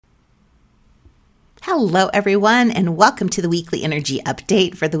Hello, everyone, and welcome to the weekly energy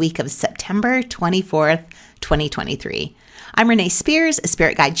update for the week of September 24th, 2023. I'm Renee Spears, a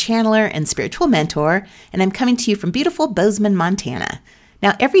spirit guide channeler and spiritual mentor, and I'm coming to you from beautiful Bozeman, Montana.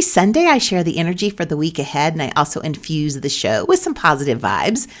 Now, every Sunday, I share the energy for the week ahead, and I also infuse the show with some positive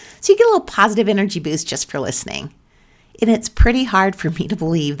vibes, so you get a little positive energy boost just for listening. And it's pretty hard for me to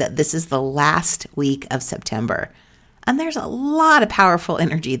believe that this is the last week of September. And there's a lot of powerful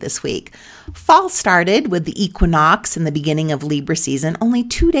energy this week. Fall started with the Equinox and the beginning of Libra season only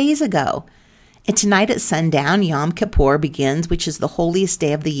 2 days ago. And tonight at sundown, Yom Kipper begins, which is the holiest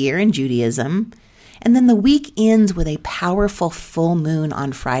day of the year in Judaism. And then the week ends with a powerful full moon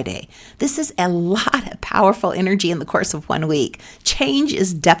on Friday. This is a lot of powerful energy in the course of 1 week. Change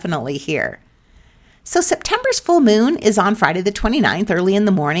is definitely here. So September's full moon is on Friday the 29th, early in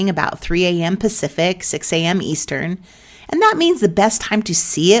the morning, about 3 a.m. Pacific, 6 a.m. Eastern. And that means the best time to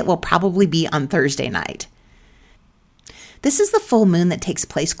see it will probably be on Thursday night. This is the full moon that takes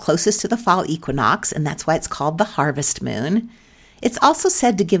place closest to the fall equinox, and that's why it's called the harvest moon. It's also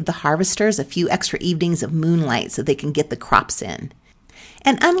said to give the harvesters a few extra evenings of moonlight so they can get the crops in.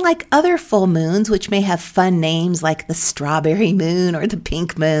 And unlike other full moons, which may have fun names like the strawberry moon or the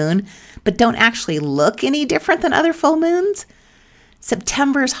pink moon, but don't actually look any different than other full moons,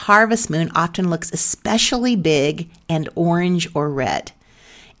 September's harvest moon often looks especially big and orange or red.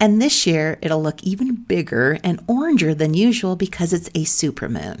 And this year, it'll look even bigger and oranger than usual because it's a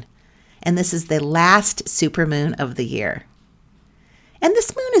supermoon. And this is the last supermoon of the year. And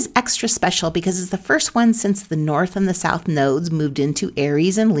this moon is extra special because it's the first one since the North and the South nodes moved into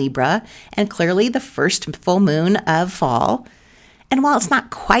Aries and Libra, and clearly the first full moon of fall. And while it's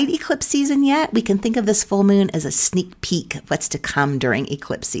not quite eclipse season yet, we can think of this full moon as a sneak peek of what's to come during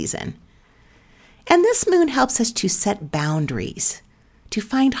eclipse season. And this moon helps us to set boundaries, to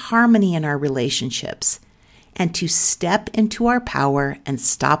find harmony in our relationships, and to step into our power and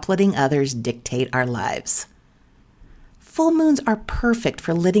stop letting others dictate our lives. Full moons are perfect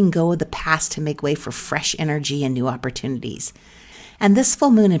for letting go of the past to make way for fresh energy and new opportunities. And this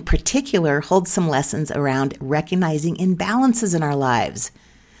full moon in particular holds some lessons around recognizing imbalances in our lives,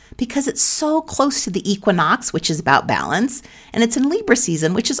 because it's so close to the equinox, which is about balance, and it's in Libra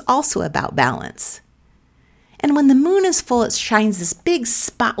season, which is also about balance. And when the moon is full, it shines this big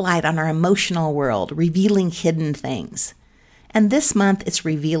spotlight on our emotional world, revealing hidden things. And this month, it's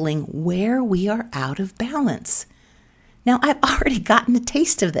revealing where we are out of balance. Now, I've already gotten a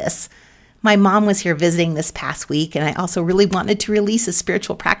taste of this. My mom was here visiting this past week, and I also really wanted to release a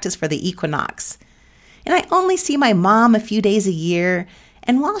spiritual practice for the equinox. And I only see my mom a few days a year,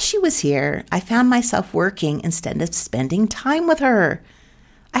 and while she was here, I found myself working instead of spending time with her.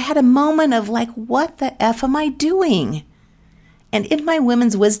 I had a moment of like, what the F am I doing? And in my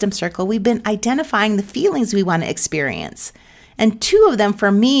women's wisdom circle, we've been identifying the feelings we want to experience. And 2 of them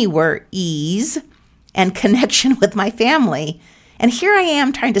for me were ease and connection with my family. And here I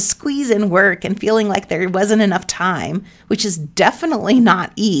am trying to squeeze in work and feeling like there wasn't enough time, which is definitely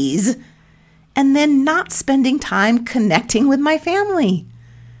not ease, and then not spending time connecting with my family.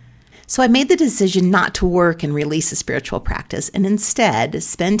 So I made the decision not to work and release a spiritual practice and instead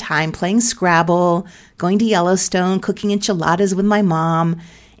spend time playing Scrabble, going to Yellowstone, cooking enchiladas with my mom,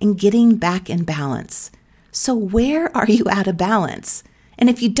 and getting back in balance. So where are you out of balance? And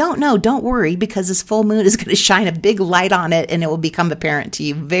if you don't know, don't worry, because this full moon is going to shine a big light on it and it will become apparent to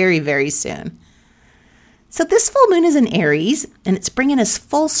you very, very soon. So this full moon is in Aries, and it's bringing us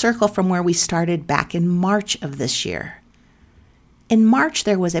full circle from where we started back in March of this year. In March,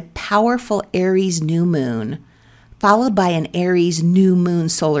 there was a powerful Aries new moon, followed by an Aries new moon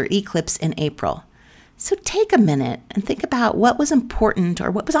solar eclipse in April. So take a minute and think about what was important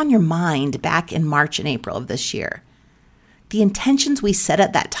or what was on your mind back in March and April of this year. The intentions we set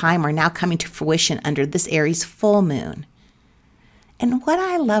at that time are now coming to fruition under this Aries full moon. And what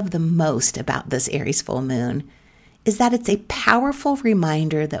I love the most about this Aries full moon is that it's a powerful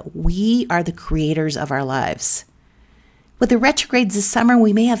reminder that we are the creators of our lives. With the retrogrades this summer,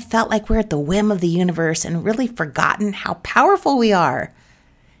 we may have felt like we're at the whim of the universe and really forgotten how powerful we are.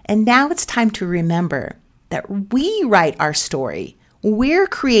 And now it's time to remember that we write our story. We're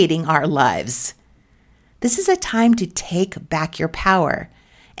creating our lives. This is a time to take back your power.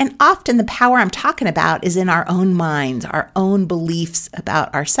 And often the power I'm talking about is in our own minds, our own beliefs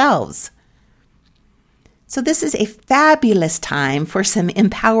about ourselves. So this is a fabulous time for some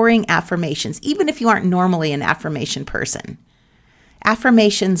empowering affirmations, even if you aren't normally an affirmation person.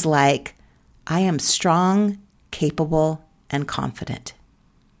 Affirmations like, I am strong, capable, and confident.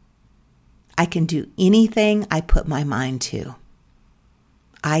 I can do anything I put my mind to.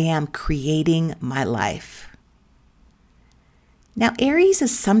 I am creating my life. Now, Aries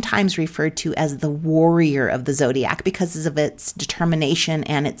is sometimes referred to as the warrior of the zodiac because of its determination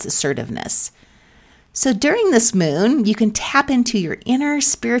and its assertiveness. So during this moon, you can tap into your inner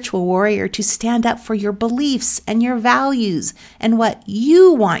spiritual warrior to stand up for your beliefs and your values and what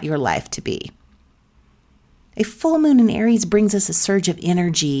you want your life to be. A full moon in Aries brings us a surge of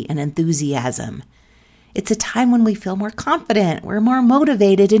energy and enthusiasm. It's a time when we feel more confident, we're more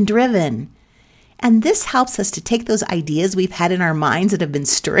motivated and driven. And this helps us to take those ideas we've had in our minds that have been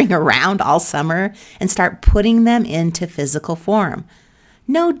stirring around all summer and start putting them into physical form.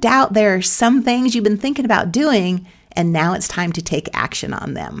 No doubt there are some things you've been thinking about doing, and now it's time to take action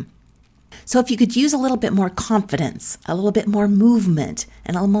on them. So if you could use a little bit more confidence, a little bit more movement,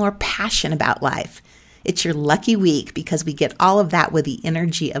 and a little more passion about life, it's your lucky week because we get all of that with the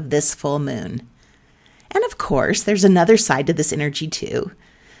energy of this full moon. And of course, there's another side to this energy too.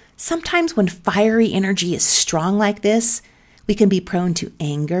 Sometimes when fiery energy is strong like this, we can be prone to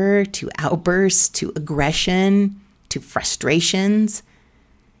anger, to outbursts, to aggression, to frustrations.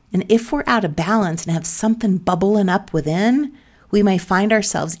 And if we're out of balance and have something bubbling up within, we may find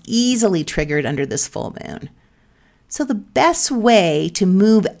ourselves easily triggered under this full moon. So the best way to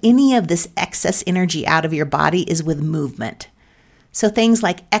move any of this excess energy out of your body is with movement. So things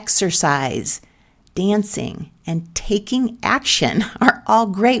like exercise, dancing, and taking action are all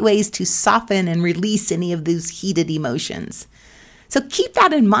great ways to soften and release any of those heated emotions. So keep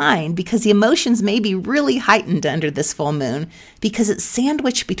that in mind because the emotions may be really heightened under this full moon because it's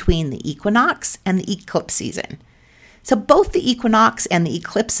sandwiched between the equinox and the eclipse season. So both the equinox and the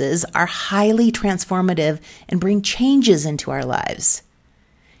eclipses are highly transformative and bring changes into our lives.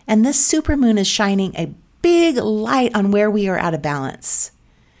 And this supermoon is shining a big light on where we are out of balance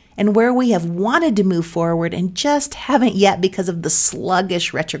and where we have wanted to move forward and just haven't yet because of the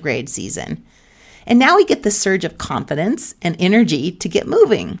sluggish retrograde season. And now we get this surge of confidence and energy to get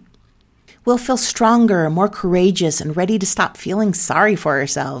moving. We'll feel stronger, more courageous, and ready to stop feeling sorry for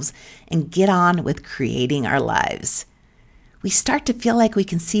ourselves and get on with creating our lives. We start to feel like we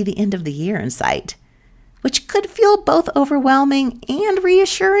can see the end of the year in sight, which could feel both overwhelming and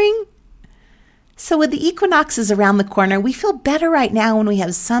reassuring. So with the equinoxes around the corner, we feel better right now when we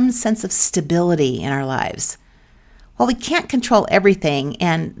have some sense of stability in our lives. While we can't control everything,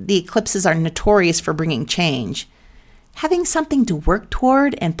 and the eclipses are notorious for bringing change, having something to work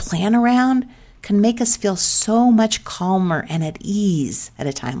toward and plan around can make us feel so much calmer and at ease at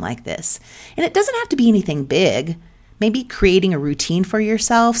a time like this. And it doesn't have to be anything big. Maybe creating a routine for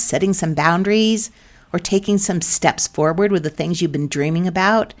yourself, setting some boundaries, or taking some steps forward with the things you've been dreaming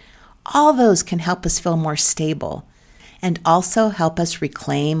about. All those can help us feel more stable and also help us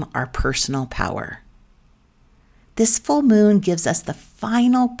reclaim our personal power. This full moon gives us the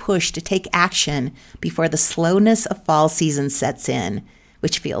final push to take action before the slowness of fall season sets in,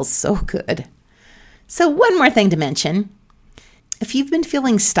 which feels so good. So one more thing to mention. If you've been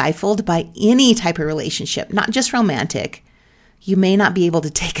feeling stifled by any type of relationship, not just romantic, you may not be able to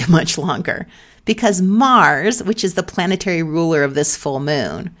take it much longer because Mars, which is the planetary ruler of this full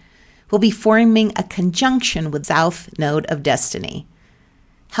moon, will be forming a conjunction with South Node of Destiny,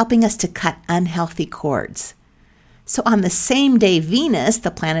 helping us to cut unhealthy cords. So on the same day, Venus,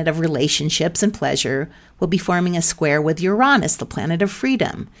 the planet of relationships and pleasure, will be forming a square with Uranus, the planet of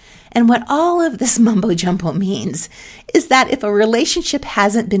freedom. And what all of this mumbo-jumbo means is that if a relationship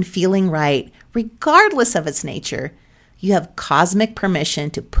hasn't been feeling right, regardless of its nature, you have cosmic permission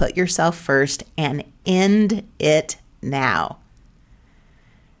to put yourself first and end it now.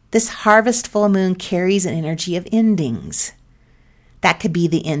 This harvest full moon carries an energy of endings. That could be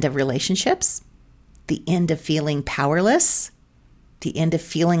the end of relationships, the end of feeling powerless, the end of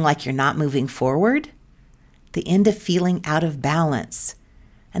feeling like you're not moving forward, the end of feeling out of balance.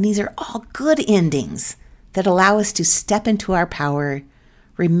 And these are all good endings that allow us to step into our power.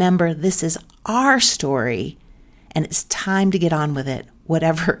 Remember, this is our story, and it's time to get on with it,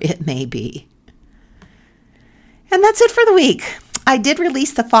 whatever it may be. And that's it for the week. I did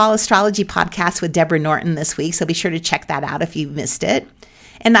release the Fall Astrology podcast with Deborah Norton this week, so be sure to check that out if you missed it.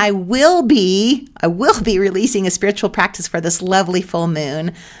 And I will be releasing a spiritual practice for this lovely full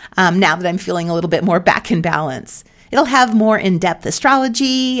moon now that I'm feeling a little bit more back in balance. It'll have more in-depth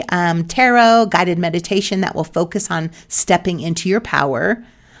astrology, tarot, guided meditation that will focus on stepping into your power,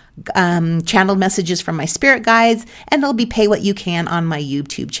 channeled messages from my spirit guides, and there'll be pay what you can on my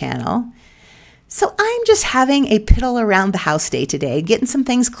YouTube channel. So I'm just having a piddle around the house day today, getting some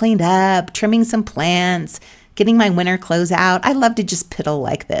things cleaned up, trimming some plants, getting my winter clothes out. I love to just piddle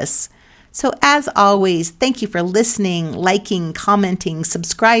like this. So as always, thank you for listening, liking, commenting,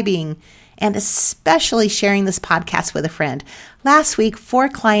 subscribing, and especially sharing this podcast with a friend. Last week, 4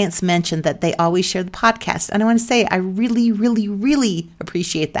 clients mentioned that they always share the podcast, and I want to say I really, really, really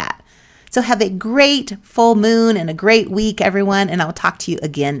appreciate that. So have a great full moon and a great week, everyone, and I'll talk to you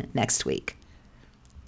again next week.